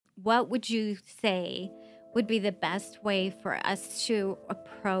what would you say would be the best way for us to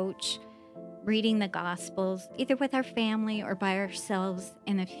approach reading the Gospels, either with our family or by ourselves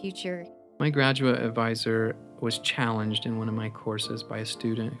in the future? My graduate advisor was challenged in one of my courses by a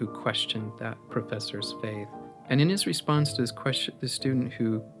student who questioned that professor's faith. And in his response to the student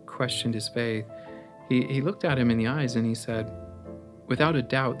who questioned his faith, he looked at him in the eyes and he said, "Without a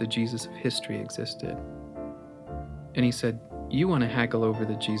doubt, the Jesus of history existed." And he said, "You want to haggle over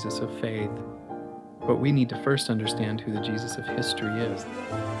the Jesus of faith, but we need to first understand who the Jesus of history is."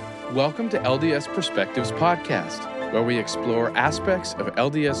 Welcome to LDS Perspectives Podcast, where we explore aspects of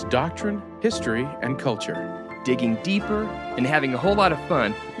LDS doctrine, history, and culture. Digging deeper and having a whole lot of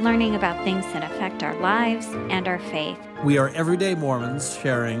fun. Learning about things that affect our lives and our faith. We are everyday Mormons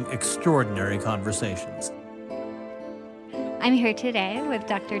sharing extraordinary conversations. I'm here today with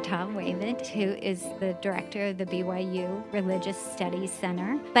Dr. Tom Wayment, who is the director of the BYU Religious Studies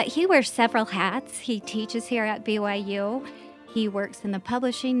Center. But he wears several hats. He teaches here at BYU. He works in the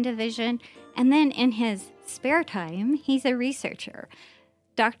publishing division. And then in his spare time, he's a researcher.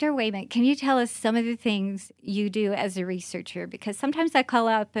 Dr. Wayment, can you tell us some of the things you do as a researcher? Because sometimes I call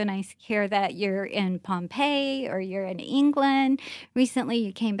up and I hear that you're in Pompeii or you're in England. Recently,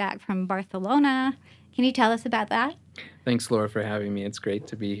 you came back from Barcelona. Can you tell us about that? Thanks, Laura, for having me. It's great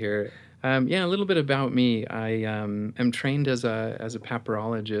to be here. A little bit about me. I am trained as a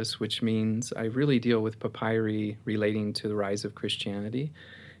papyrologist, which means I really deal with papyri relating to the rise of Christianity.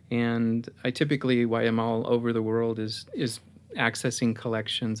 And I typically, why I'm all over the world, is accessing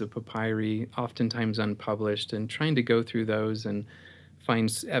collections of papyri, oftentimes unpublished, and trying to go through those and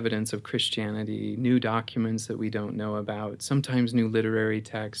find evidence of Christianity, new documents that we don't know about, sometimes new literary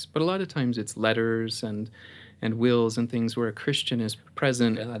texts, but a lot of times it's letters and wills and things where a Christian is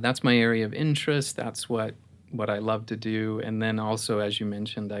present. That's my area of interest. That's what I love to do. And then also, as you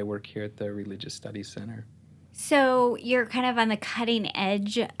mentioned, I work here at the Religious Studies Center. So you're kind of on the cutting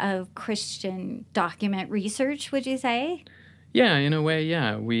edge of Christian document research, would you say? Yeah, in a way,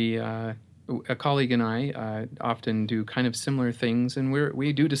 yeah. A colleague and I often do kind of similar things, and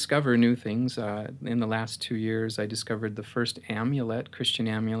we do discover new things. In the last 2 years, I discovered the first Christian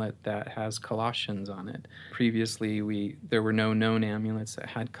amulet that has Colossians on it. Previously, there were no known amulets that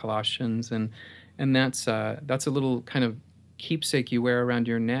had Colossians, and that's a little kind of keepsake you wear around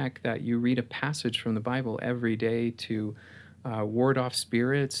your neck that you read a passage from the Bible every day to ward off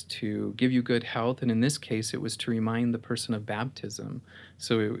spirits, to give you good health, and in this case, it was to remind the person of baptism.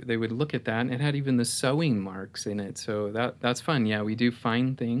 So they would look at that, and it had even the sewing marks in it. So that's fun. Yeah, we do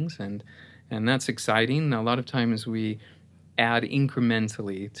find things, and that's exciting. A lot of times we add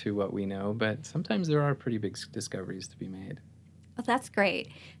incrementally to what we know, but sometimes there are pretty big discoveries to be made. Well, that's great.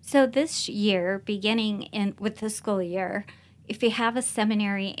 So this year, beginning with the school year, if you have a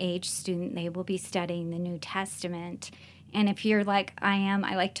seminary-age student, they will be studying the New Testament. And if you're like I am,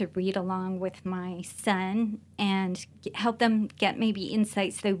 I like to read along with my son and help them get maybe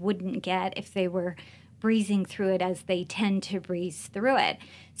insights they wouldn't get if they were breezing through it as they tend to breeze through it.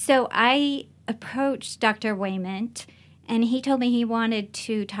 So I approached Dr. Wayment, and he told me he wanted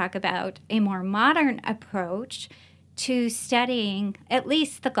to talk about a more modern approach to studying at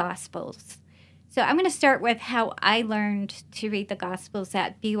least the Gospels. So I'm going to start with how I learned to read the Gospels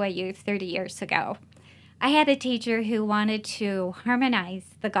at BYU 30 years ago. I had a teacher who wanted to harmonize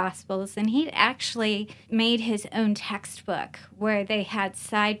the Gospels, and he'd actually made his own textbook where they had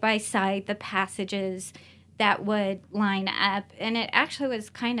side by side the passages that would line up. And it actually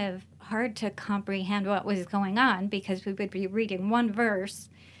was kind of hard to comprehend what was going on because we would be reading one verse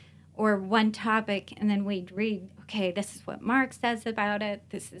or one topic, and then we'd read, okay, this is what Mark says about it,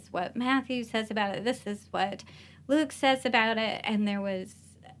 this is what Matthew says about it, this is what Luke says about it, and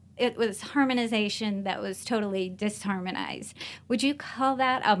it was harmonization that was totally disharmonized. Would you call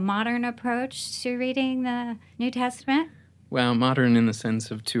that a modern approach to reading the New Testament? Well, modern in the sense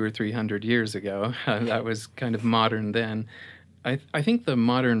of 200 or 300 years ago. That was kind of modern then. I think the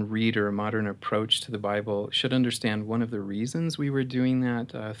modern reader, modern approach to the Bible should understand one of the reasons we were doing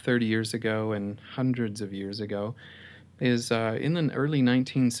that 30 years ago and hundreds of years ago is in the early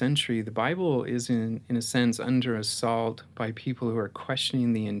 19th century, the Bible is in a sense under assault by people who are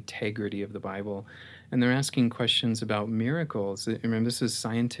questioning the integrity of the Bible. And they're asking questions about miracles. Remember, this is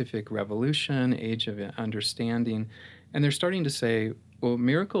scientific revolution, age of understanding. And they're starting to say, well,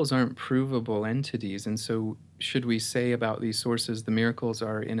 miracles aren't provable entities. And so should we say about these sources, the miracles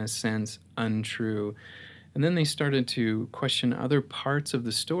are in a sense untrue? And then they started to question other parts of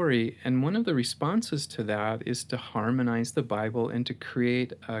the story, and one of the responses to that is to harmonize the Bible and to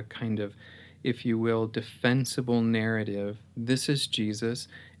create a kind of, if you will, defensible narrative. This is Jesus,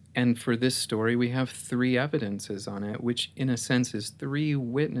 And for this story, we have 3 evidences on it, which in a sense is 3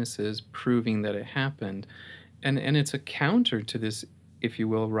 witnesses proving that it happened. And it's a counter to this, if you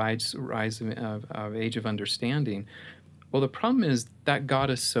will, rise of age of understanding. Well, the problem is that got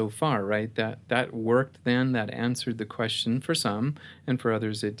us so far, right? That worked then, that answered the question for some, and for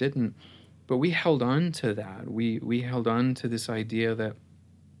others it didn't. But we held on to that. We held on to this idea that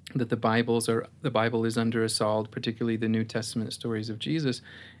the Bible is under assault, particularly the New Testament stories of Jesus,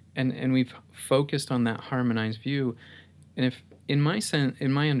 and we've focused on that harmonized view. And if in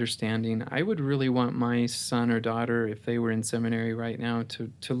my understanding, I would really want my son or daughter, if they were in seminary right now,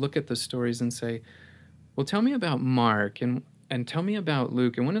 to look at the stories and say, well, tell me about Mark and tell me about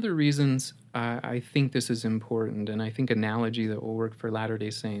Luke. And one of the reasons I think this is important, and I think analogy that will work for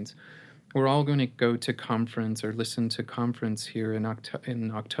Latter-day Saints, we're all going to go to conference or listen to conference here in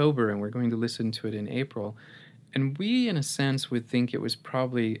October, and we're going to listen to it in April. And we, in a sense, would think it was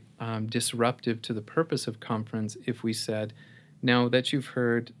probably disruptive to the purpose of conference if we said, now that you've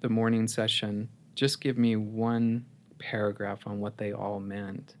heard the morning session, just give me one paragraph on what they all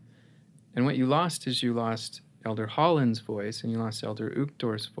meant. And what you lost is you lost Elder Holland's voice, and you lost Elder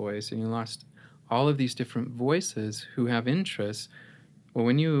Uchtdorf's voice, and you lost all of these different voices who have interests. Well,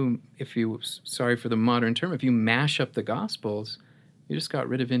 sorry for the modern term, if you mash up the Gospels, you just got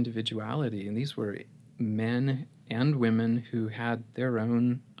rid of individuality. And these were men and women who had their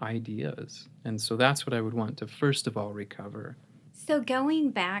own ideas. And so that's what I would want to first of all recover. So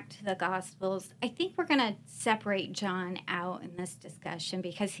going back to the Gospels, I think we're going to separate John out in this discussion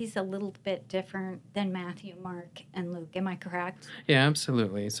because he's a little bit different than Matthew, Mark, and Luke. Am I correct? Yeah,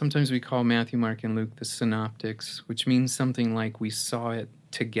 absolutely. Sometimes we call Matthew, Mark, and Luke the synoptics, which means something like we saw it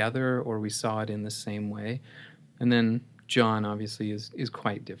together or we saw it in the same way. And then John, obviously, is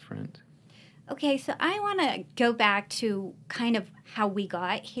quite different. Okay, so I want to go back to kind of how we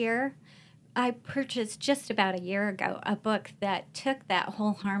got here. I purchased just about a year ago a book that took that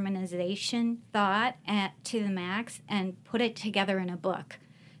whole harmonization thought to the max and put it together in a book.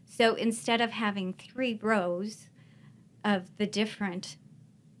 So instead of having 3 rows of the different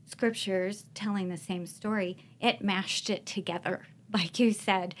scriptures telling the same story, it mashed it together, like you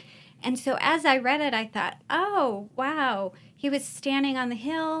said. And so as I read it, I thought, oh, wow, he was standing on the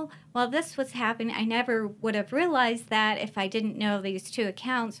hill while this was happening. I never would have realized that if I didn't know these 2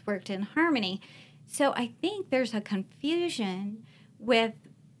 accounts worked in harmony. So I think there's a confusion with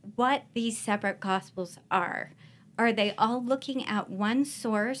what these separate Gospels are. Are they all looking at one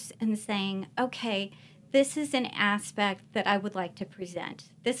source and saying, okay, this is an aspect that I would like to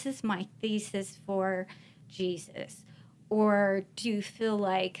present. This is my thesis for Jesus. Or do you feel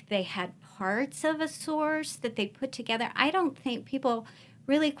like they had parts of a source that they put together? I don't think people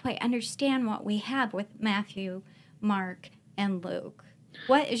really quite understand what we have with Matthew, Mark, and Luke.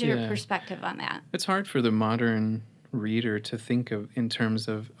 What is your perspective on that? It's hard for the modern reader to think of in terms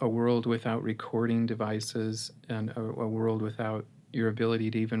of a world without recording devices and a world without your ability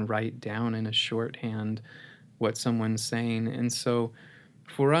to even write down in a shorthand what someone's saying. And so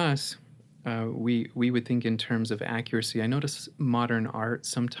for us, we would think in terms of accuracy. I notice modern art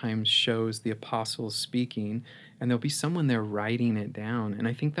sometimes shows the apostles speaking, and there'll be someone there writing it down. And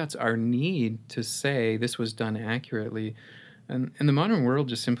I think that's our need to say this was done accurately. And the modern world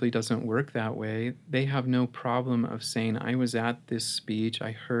just simply doesn't work that way. They have no problem of saying, I was at this speech,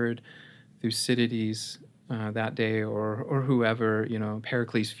 I heard Thucydides that day, or whoever,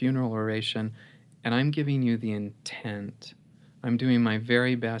 Pericles' funeral oration, and I'm giving you the intent. I'm doing my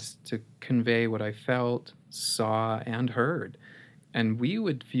very best to convey what I felt, saw, and heard. And we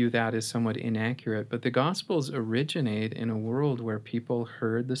would view that as somewhat inaccurate, but the Gospels originate in a world where people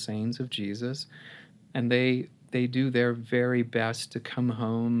heard the sayings of Jesus, and they do their very best to come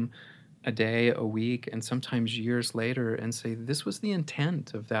home a day, a week, and sometimes years later and say, this was the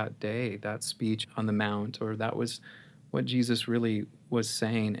intent of that day, that speech on the Mount, or that was what Jesus really was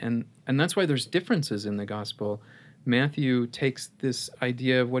saying. And that's why there's differences in the Gospel. Matthew takes this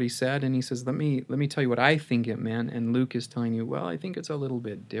idea of what he said and he says, let me tell you what I think it meant. And Luke is telling you, well, I think it's a little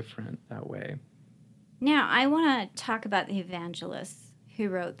bit different that way. Now, I want to talk about the evangelists who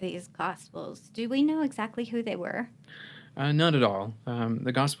wrote these Gospels. Do we know exactly who they were? Not at all.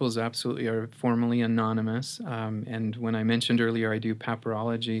 The Gospels absolutely are formally anonymous. And when I mentioned earlier I do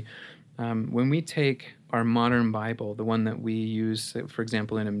papyrology, when we take our modern Bible, the one that we use, for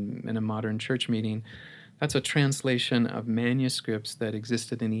example, in a modern church meeting, that's a translation of manuscripts that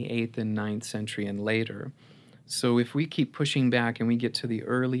existed in the 8th and 9th century and later. So if we keep pushing back and we get to the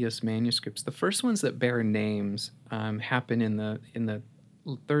earliest manuscripts, the first ones that bear names happen in the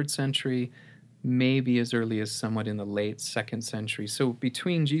 3rd century, maybe as early as somewhat in the late 2nd century. So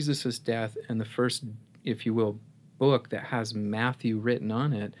between Jesus' death and the first, if you will, book that has Matthew written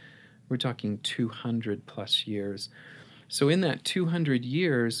on it, we're talking 200 plus years. So in that 200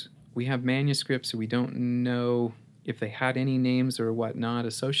 years, we have manuscripts, we don't know if they had any names or whatnot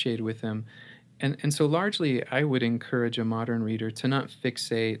associated with them. And so largely, I would encourage a modern reader to not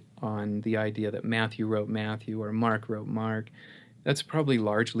fixate on the idea that Matthew wrote Matthew or Mark wrote Mark. That's probably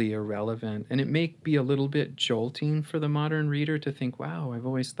largely irrelevant. And it may be a little bit jolting for the modern reader to think, wow, I've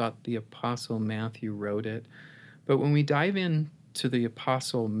always thought the Apostle Matthew wrote it. But when we dive into the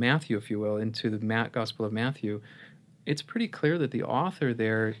Apostle Matthew, if you will, into the Gospel of Matthew, it's pretty clear that the author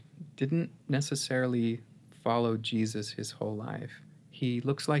there didn't necessarily follow Jesus his whole life. He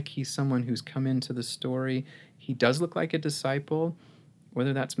looks like he's someone who's come into the story. He does look like a disciple.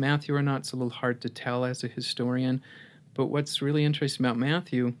 Whether that's Matthew or not, it's a little hard to tell as a historian. But what's really interesting about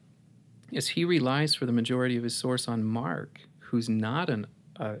Matthew is he relies for the majority of his source on Mark, who's not an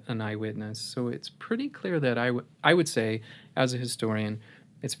eyewitness. So it's pretty clear that I would say, as a historian,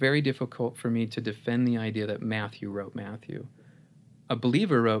 it's very difficult for me to defend the idea that Matthew wrote Matthew. A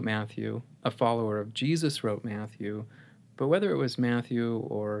believer wrote Matthew, a follower of Jesus wrote Matthew, but whether it was Matthew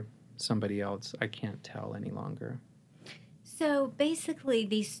or somebody else, I can't tell any longer. So basically,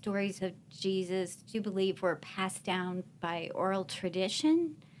 these stories of Jesus, do you believe, were passed down by oral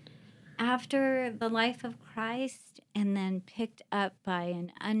tradition after the life of Christ and then picked up by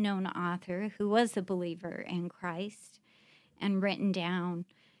an unknown author who was a believer in Christ and written down?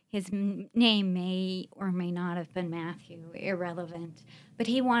 His name may or may not have been Matthew, irrelevant, but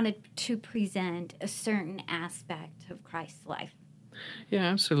he wanted to present a certain aspect of Christ's life. Yeah,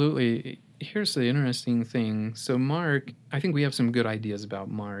 absolutely. Here's the interesting thing. So Mark, I think we have some good ideas about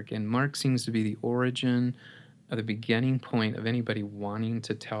Mark, and Mark seems to be the origin or the beginning point of anybody wanting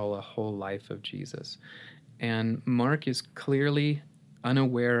to tell a whole life of Jesus. And Mark is clearly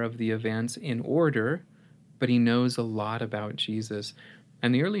unaware of the events in order, but he knows a lot about Jesus.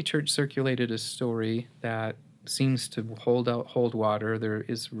 And the early church circulated a story that seems to hold water. There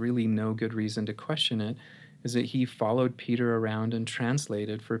is really no good reason to question it, is that he followed Peter around and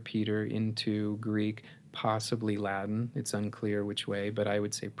translated for Peter into Greek, possibly Latin. It's unclear which way, but I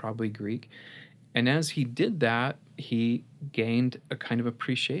would say probably Greek. And as he did that, he gained a kind of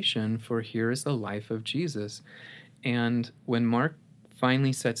appreciation for here is the life of Jesus. And when Mark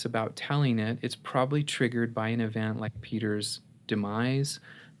finally sets about telling it, it's probably triggered by an event like Peter's demise,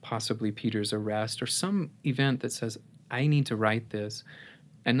 possibly Peter's arrest, or some event that says, I need to write this.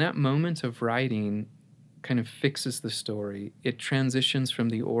 And that moment of writing kind of fixes the story. It transitions from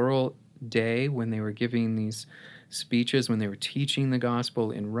the oral day when they were giving these speeches, when they were teaching the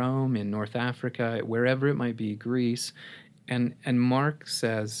gospel in Rome, in North Africa, wherever it might be, Greece. And Mark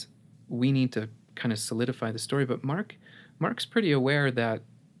says, we need to kind of solidify the story. But Mark's pretty aware that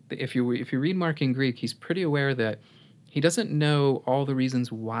if you read Mark in Greek, he's pretty aware that he doesn't know all the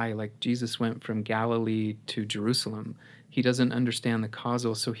reasons why, like Jesus went from Galilee to Jerusalem. He doesn't understand the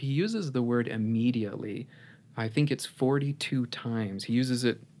causal, so he uses the word immediately. I think it's 42 times. He uses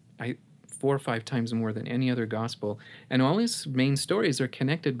it 4 or 5 times more than any other gospel. And all his main stories are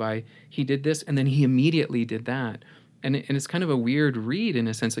connected by he did this, and then he immediately did that. And it's kind of a weird read in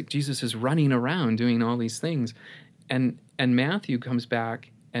a sense, like Jesus is running around doing all these things. And Matthew comes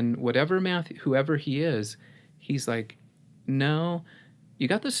back, and whoever he is, he's like, no, you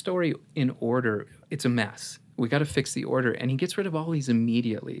got the story in order. It's a mess. We got to fix the order. And he gets rid of all these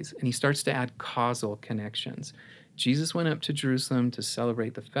immediatelys, and he starts to add causal connections. Jesus went up to Jerusalem to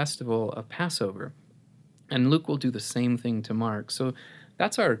celebrate the festival of Passover. And Luke will do the same thing to Mark. So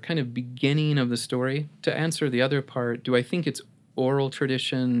that's our kind of beginning of the story. To answer the other part, do I think it's oral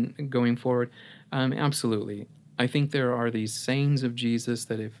tradition going forward? Absolutely. I think there are these sayings of Jesus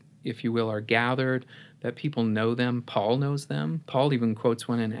that, if you will, are gathered, that people know them. Paul knows them. Paul even quotes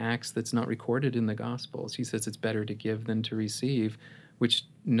one in Acts that's not recorded in the Gospels. He says it's better to give than to receive, which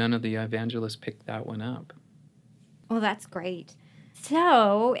none of the evangelists picked that one up. Well, that's great.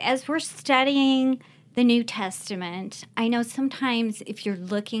 So, as we're studying the New Testament, I know sometimes if you're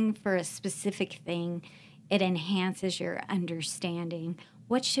looking for a specific thing, it enhances your understanding.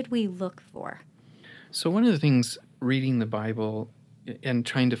 What should we look for? So one of the things reading the Bible and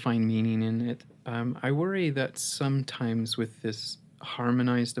trying to find meaning in it, I worry that sometimes with this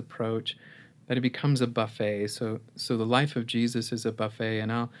harmonized approach that it becomes a buffet. So the life of Jesus is a buffet,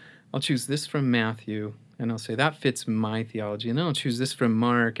 and I'll choose this from Matthew, and I'll say that fits my theology, and then I'll choose this from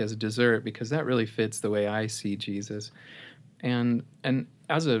Mark as a dessert because that really fits the way I see Jesus. And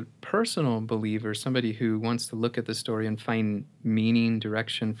as a personal believer, somebody who wants to look at the story and find meaning,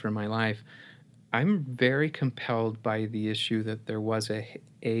 direction for my life, I'm very compelled by the issue that there was a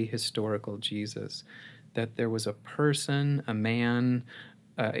historical Jesus, that there was a person, a man,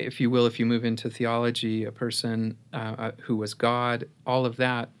 if you will, if you move into theology, a person who was God, all of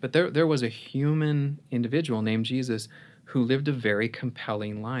that. But there was a human individual named Jesus who lived a very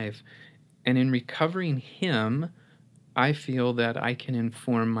compelling life. And in recovering him, I feel that I can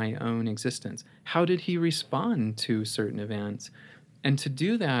inform my own existence. How did he respond to certain events? And to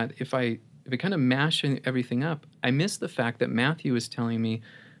do that, if I kind of mash everything up, I miss the fact that Matthew is telling me,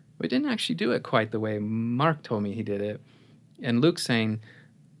 we didn't actually do it quite the way Mark told me he did it. And Luke's saying,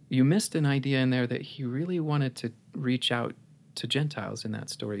 you missed an idea in there that he really wanted to reach out to Gentiles in that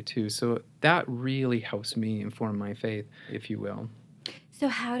story too. So that really helps me inform my faith, if you will. So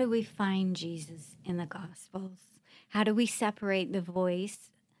how do we find Jesus in the Gospels? How do we separate the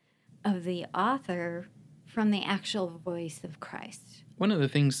voice of the author from the actual voice of Christ? One of the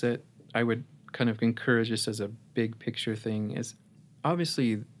things that I would kind of encourage just as a big picture thing is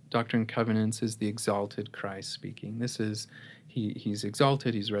obviously Doctrine and Covenants is the exalted Christ speaking. This is, he's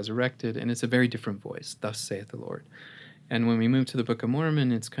exalted, he's resurrected, and it's a very different voice, thus saith the Lord. And when we move to the Book of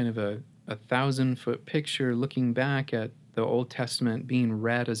Mormon, it's kind of a 1,000-foot picture looking back at the Old Testament being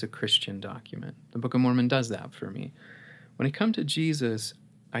read as a Christian document. The Book of Mormon does that for me. When I come to Jesus,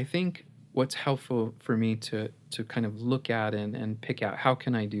 I think what's helpful for me to kind of look at and pick out, how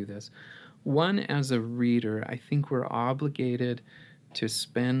can I do this? One, as a reader, I think we're obligated to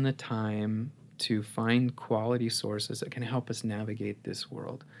spend the time to find quality sources that can help us navigate this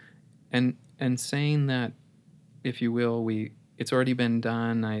world. And saying that, if you will, it's already been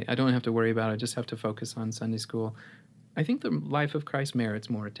done, I don't have to worry about it, I just have to focus on Sunday school. I think the life of Christ merits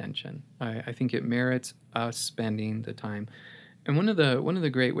more attention. I think it merits us spending the time. And one of the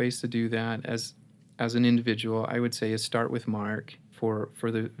great ways to do that as an individual, I would say, is start with Mark for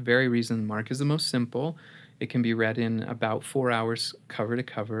the very reason Mark is the most simple. It can be read in about 4 hours cover to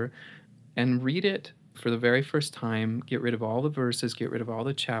cover, and read it for the very first time, get rid of all the verses, get rid of all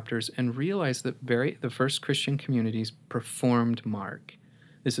the chapters, and realize that the first Christian communities performed Mark.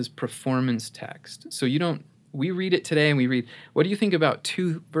 This is performance text. So we read it today and we read, what do you think about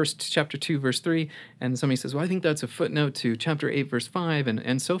chapter 2, verse 3? And somebody says, well, I think that's a footnote to chapter 8, verse 5,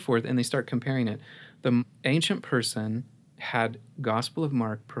 and so forth, and they start comparing it. The ancient person had Gospel of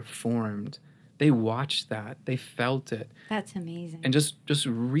Mark performed. They watched that. They felt it. That's amazing. And just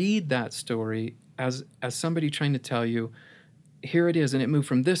read that story as somebody trying to tell you, here it is, and it moved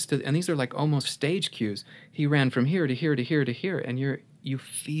from this to, and these are like almost stage cues. He ran from here to here to here to here, and you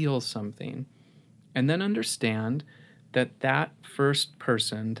feel something. And then understand that first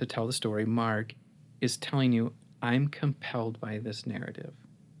person to tell the story, Mark, is telling you, I'm compelled by this narrative.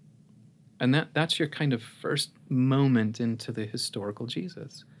 And that's your kind of first moment into the historical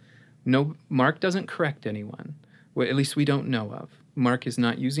Jesus. No, Mark doesn't correct anyone. Well, at least we don't know of. Mark is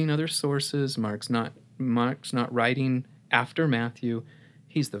not using other sources. Mark's not writing after Matthew.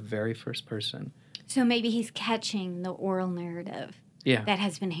 He's the very first person. So maybe he's catching the oral narrative that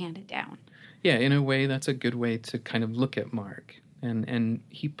has been handed down. Yeah, in a way, that's a good way to kind of look at Mark. And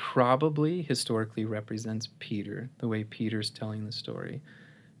he probably historically represents Peter, the way Peter's telling the story.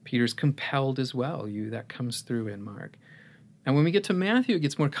 Peter's compelled as well. That comes through in Mark. And when we get to Matthew, it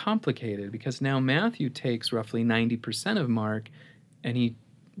gets more complicated because now Matthew takes roughly 90% of Mark and he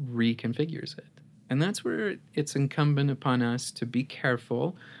reconfigures it. And that's where it's incumbent upon us to be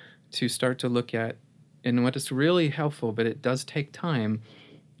careful, to start to look at, and what is really helpful, but it does take time,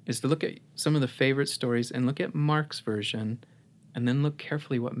 is to look at some of the favorite stories and look at Mark's version and then look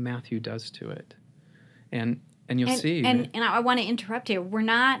carefully what Matthew does to it. And you'll see. And I want to interrupt you. We're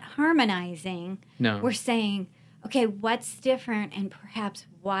not harmonizing. No. We're saying, okay, what's different and perhaps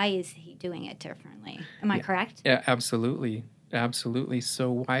why is he doing it differently? Am I correct? Yeah, absolutely. Absolutely.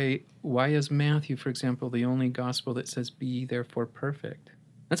 So why is Matthew, for example, the only gospel that says, be ye therefore perfect?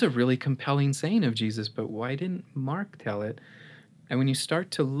 That's a really compelling saying of Jesus, but why didn't Mark tell it? And when you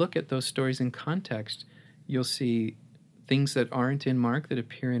start to look at those stories in context, you'll see things that aren't in Mark that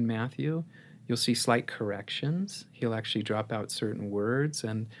appear in Matthew. You'll see slight corrections. He'll actually drop out certain words.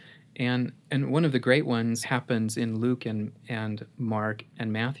 And one of the great ones happens in Luke and Mark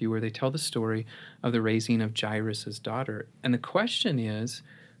and Matthew, where they tell the story of the raising of Jairus' daughter. And the question is,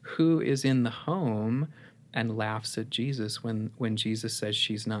 who is in the home and laughs at Jesus when Jesus says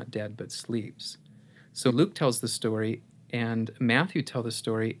she's not dead but sleeps? So Luke tells the story, and Matthew tells the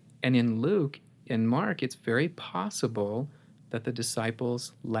story, and in Mark, it's very possible that the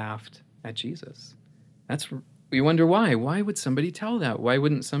disciples laughed at Jesus. We wonder why. Why would somebody tell that? Why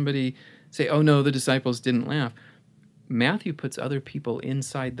wouldn't somebody say, oh no, the disciples didn't laugh? Matthew puts other people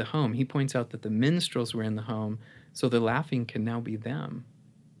inside the home. He points out that the minstrels were in the home, so the laughing can now be them.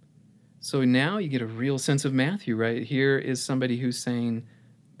 So now you get a real sense of Matthew, right? Here is somebody who's saying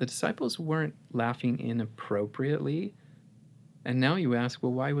the disciples weren't laughing inappropriately. And now you ask,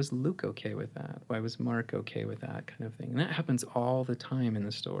 well, why was Luke okay with that? Why was Mark okay with that kind of thing? And that happens all the time in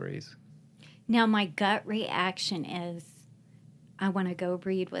the stories. Now, my gut reaction is I want to go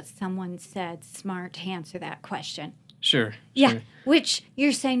read what someone said smart to answer that question. Sure. Yeah, which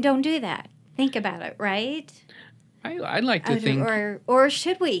you're saying don't do that. Think about it, right? I'd like to think... Or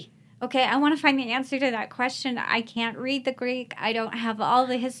should we? Okay, I want to find the answer to that question. I can't read the Greek. I don't have all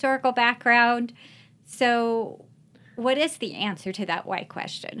the historical background. So what is the answer to that why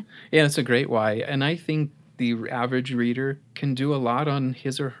question? Yeah, it's a great why. And I think the average reader can do a lot on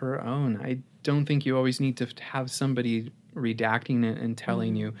his or her own. I don't think you always need to have somebody redacting it and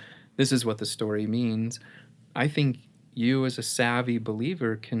telling you this is what the story means. I think you as a savvy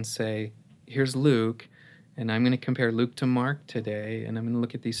believer can say, here's Luke, and I'm going to compare Luke to Mark today, and I'm going to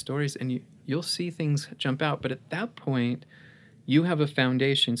look at these stories, and you'll see things jump out. But at that point, you have a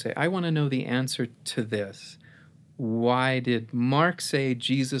foundation. Say, I want to know the answer to this. Why did Mark say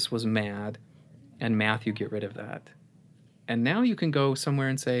Jesus was mad and Matthew get rid of that? And now you can go somewhere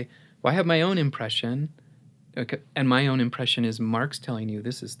and say, well, I have my own impression, okay, and my own impression is Mark's telling you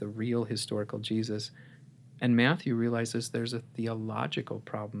this is the real historical Jesus, and Matthew realizes there's a theological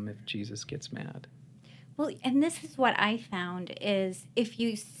problem if Jesus gets mad. Well, and this is what I found is if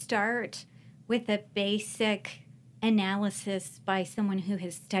you start with a basic analysis by someone who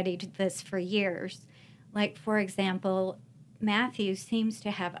has studied this for years, like, for example, Matthew seems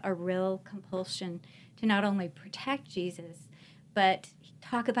to have a real compulsion to not only protect Jesus, but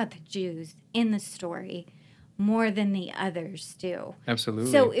talk about the Jews in the story more than the others do.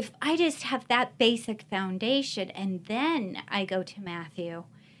 Absolutely. So if I just have that basic foundation and then I go to Matthew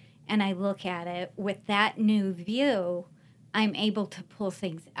and I look at it with that new view, I'm able to pull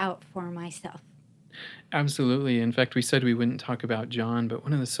things out for myself. Absolutely. In fact, we said we wouldn't talk about John, but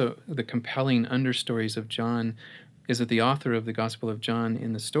one of the compelling understories of John is that the author of the Gospel of John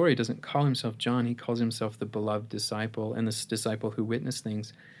in the story doesn't call himself John. He calls himself the beloved disciple and this disciple who witnessed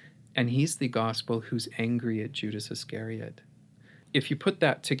things. And he's the gospel who's angry at Judas Iscariot. If you put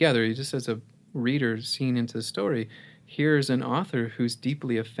that together, just as a reader seeing into the story, here's an author who's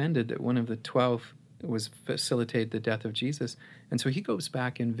deeply offended that one of the 12 was facilitated the death of Jesus. And so he goes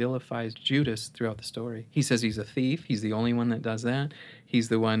back and vilifies Judas throughout the story. He says he's a thief. He's the only one that does that. He's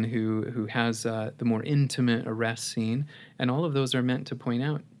the one who has the more intimate arrest scene. And all of those are meant to point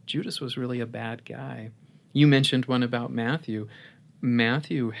out Judas was really a bad guy. You mentioned one about Matthew.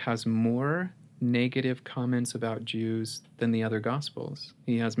 Matthew has more negative comments about Jews than the other Gospels.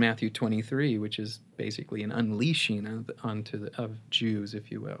 He has Matthew 23, which is basically an unleashing of Jews, if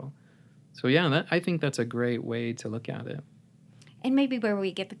you will. So yeah, I think that's a great way to look at it. And maybe where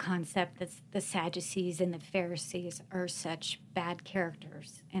we get the concept that the Sadducees and the Pharisees are such bad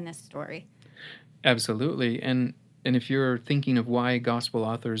characters in this story. Absolutely. And if you're thinking of why Gospel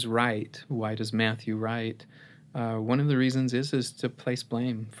authors write, why does Matthew write? One of the reasons is to place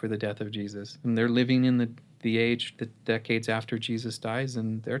blame for the death of Jesus. And they're living in the age, the decades after Jesus dies,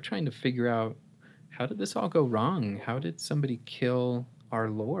 and they're trying to figure out, how did this all go wrong? How did somebody kill our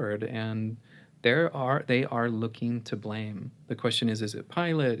Lord? And they are looking to blame. The question is it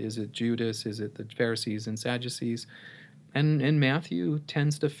Pilate? Is it Judas? Is it the Pharisees and Sadducees? And Matthew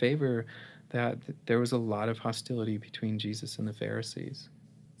tends to favor that there was a lot of hostility between Jesus and the Pharisees.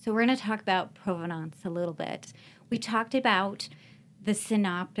 So we're going to talk about provenance a little bit. We talked about the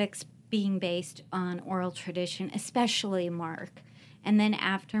synoptics being based on oral tradition, especially Mark. And then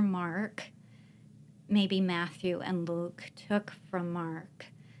after Mark, maybe Matthew and Luke took from Mark.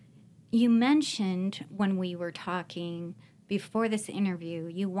 You mentioned when we were talking before this interview,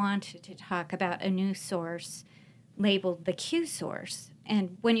 you wanted to talk about a new source labeled the Q source.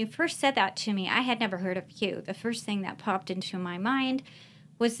 And when you first said that to me, I had never heard of Q. The first thing that popped into my mind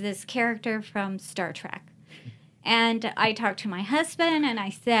was this character from Star Trek. And I talked to my husband and I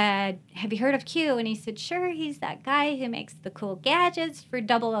said, have you heard of Q? And he said, sure, he's that guy who makes the cool gadgets for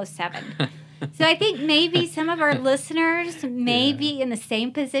 007. So I think maybe some of our listeners may be in the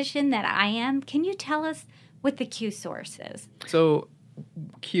same position that I am. Can you tell us what the Q source is? So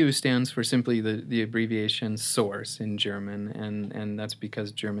Q stands for simply the abbreviation source in German, and that's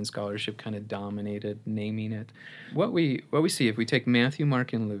because German scholarship kind of dominated naming it. What we see, if we take Matthew,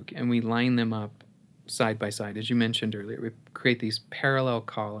 Mark, and Luke, and we line them up side by side, as you mentioned earlier, we create these parallel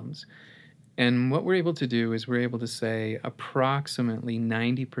columns. And what we're able to do is we're able to say approximately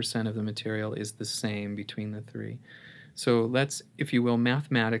 90% of the material is the same between the three. So let's, if you will,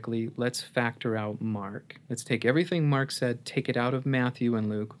 mathematically, let's factor out Mark. Let's take everything Mark said, take it out of Matthew and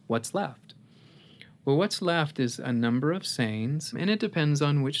Luke. What's left? Well, what's left is a number of sayings, and it depends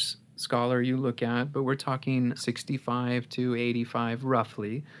on which scholar you look at, but we're talking 65 to 85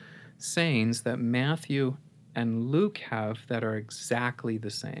 roughly sayings that Matthew and Luke have that are exactly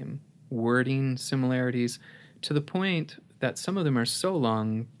the same. Wording similarities to the point that some of them are so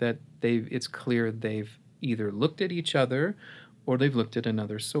long that it's clear they've either looked at each other or they've looked at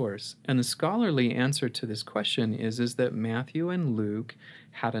another source. And the scholarly answer to this question is that Matthew and Luke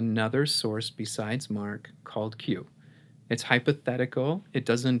had another source besides Mark called Q. It's hypothetical. It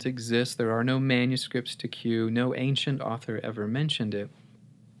doesn't exist. There are no manuscripts to Q. No ancient author ever mentioned it.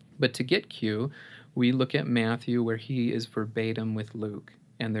 But to get Q, we look at Matthew where he is verbatim with Luke,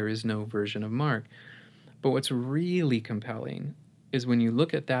 and there is no version of Mark. But what's really compelling is when you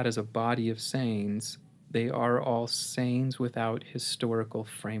look at that as a body of sayings, they are all sayings without historical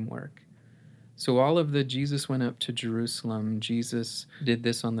framework. So all of the Jesus went up to Jerusalem, Jesus did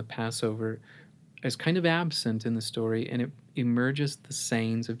this on the Passover, is kind of absent in the story, and it emerges the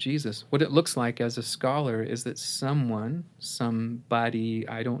sayings of Jesus. What it looks like as a scholar is that someone, somebody,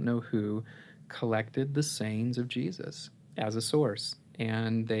 I don't know who, collected the sayings of Jesus as a source,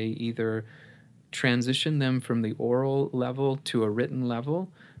 and they either transitioned them from the oral level to a written level,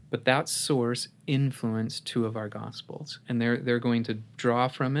 but that source influenced two of our Gospels, and they're going to draw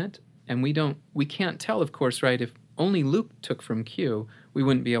from it. And we can't tell, of course, right? If only Luke took from Q, we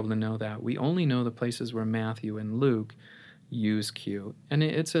wouldn't be able to know that. We only know the places where Matthew and Luke use Q, and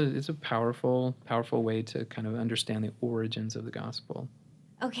it's a powerful way to kind of understand the origins of the gospel.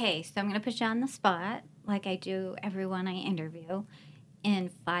 Okay, so I'm going to put you on the spot, like I do everyone I interview, in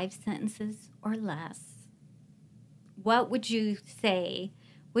 5 sentences or less. What would you say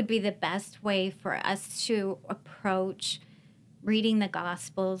would be the best way for us to approach reading the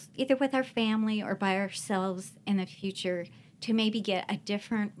Gospels, either with our family or by ourselves in the future, to maybe get a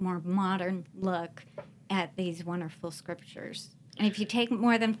different, more modern look at these wonderful scriptures? And if you take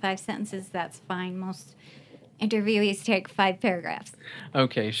more than 5 sentences, that's fine. Most interviewees take 5 paragraphs.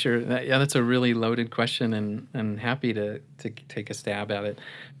 Okay, sure. That's a really loaded question, and happy to take a stab at it.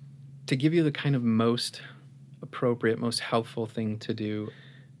 To give you the kind of most appropriate, most helpful thing to do,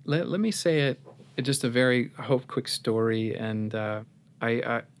 let me say it. Just a very, I hope, quick story, and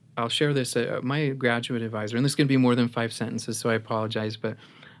I'll share this. My graduate advisor, and this is going to be more than 5 sentences, so I apologize, but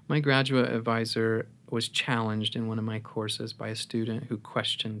my graduate advisor was challenged in one of my courses by a student who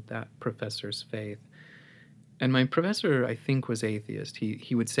questioned that professor's faith. And my professor, I think, was atheist.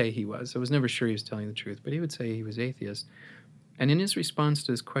 He would say he was. I was never sure he was telling the truth, but he would say he was atheist. And in his response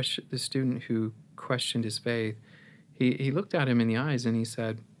to the student who questioned his faith, he looked at him in the eyes and he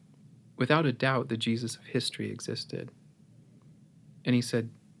said, "Without a doubt, the Jesus of history existed." And he said,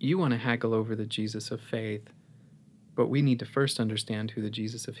 "You want to haggle over the Jesus of faith, but we need to first understand who the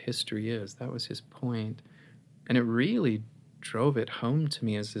Jesus of history is." That was his point. And it really drove it home to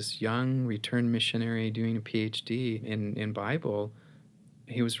me as this young returned missionary doing a PhD in Bible.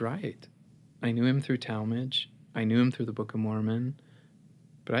 He was right. I knew him through Talmage. I knew him through the Book of Mormon.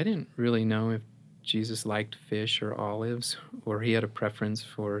 But I didn't really know if Jesus liked fish or olives, or he had a preference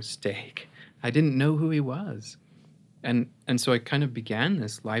for steak. I didn't know who he was. And so I kind of began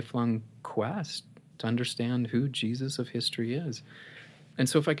this lifelong quest to understand who Jesus of history is. And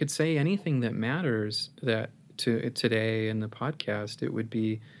so if I could say anything that matters today in the podcast, it would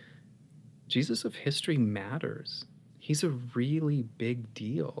be Jesus of history matters. He's a really big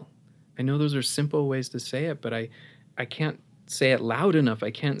deal. I know those are simple ways to say it, but I can't say it loud enough.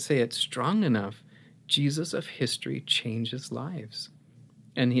 I can't say it strong enough. Jesus of history changes lives,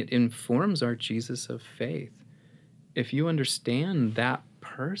 and it informs our Jesus of faith. If you understand that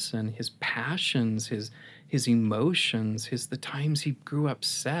person, his passions, his emotions, the times he grew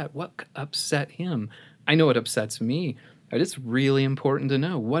upset, what upset him? I know what upsets me, but it's really important to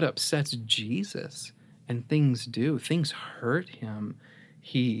know what upsets Jesus. And things hurt him.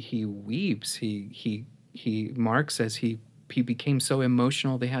 He weeps. Mark says he became so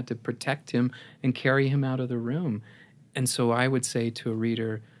emotional they had to protect him and carry him out of the room. And so I would say to a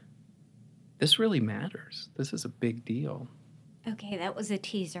reader, this really matters. This is a big deal. Okay, that was a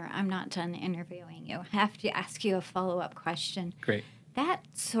teaser. I'm not done interviewing you. I have to ask you a follow-up question. Great. That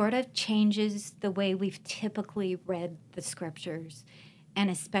sort of changes the way we've typically read the scriptures, and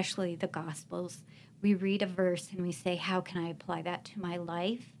especially the Gospels. We read a verse and we say, how can I apply that to my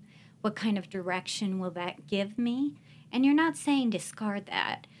life? What kind of direction will that give me? And you're not saying discard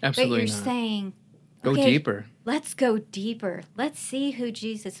that. Absolutely but you're not. saying, go okay, deeper. Let's go deeper. Let's see who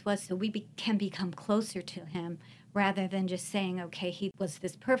Jesus was so we can become closer to him rather than just saying, okay, he was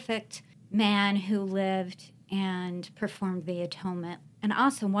this perfect man who lived and performed the atonement. And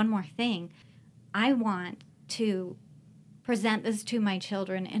also, one more thing, I want to present this to my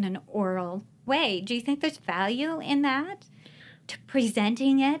children in an oral way. Do you think there's value in that? To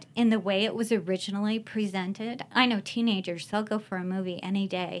presenting it in the way it was originally presented? I know teenagers, they'll go for a movie any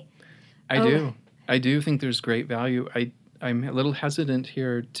day. I do think there's great value. I'm a little hesitant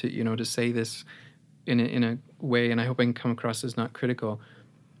here to say this in a way, and I hope I can come across as not critical.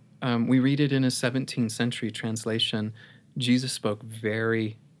 We read it in a 17th century translation. Jesus spoke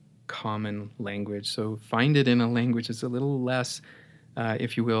very common language, so find it in a language that's a little less,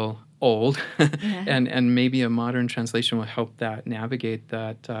 if you will, old, and maybe a modern translation will help that navigate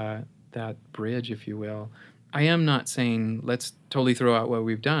that bridge, if you will. I am not saying let's totally throw out what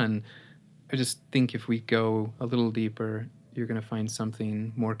we've done. I just think if we go a little deeper, you're going to find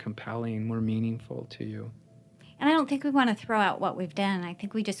something more compelling, more meaningful to you. And I don't think we want to throw out what we've done. I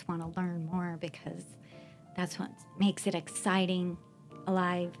think we just want to learn more, because that's what makes it exciting,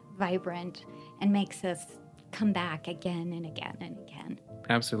 alive, vibrant, and makes us come back again and again and again.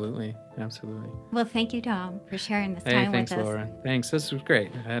 Absolutely. Well, thank you, Tom, for sharing this time thanks, with us. Laura. Thanks. This was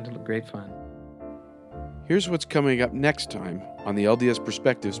great. I had great fun. Here's what's coming up next time on the LDS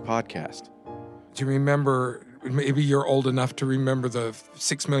Perspectives podcast. Do you remember, maybe you're old enough to remember the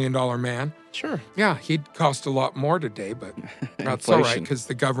 $6 Million Man? Sure. Yeah, he'd cost a lot more today, but that's all right, because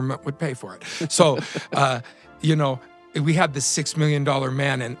the government would pay for it. So, we had this $6 Million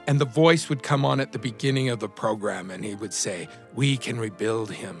Man, and the voice would come on at the beginning of the program, and he would say, we can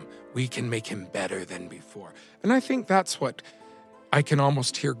rebuild him. We can make him better than before. And I think that's what I can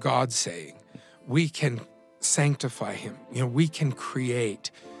almost hear God saying. We can sanctify him. We can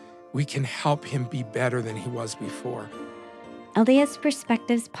create. We can help him be better than he was before. LDS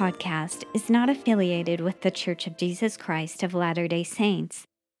Perspectives podcast is not affiliated with the Church of Jesus Christ of Latter-day Saints.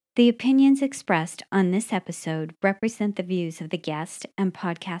 The opinions expressed on this episode represent the views of the guest and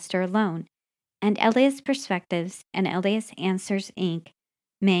podcaster alone, and LDS Perspectives and LDS Answers, Inc.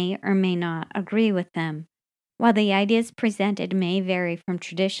 may or may not agree with them. While the ideas presented may vary from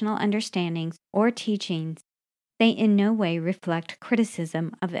traditional understandings or teachings, they in no way reflect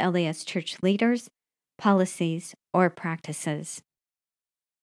criticism of LDS Church leaders, policies, or practices.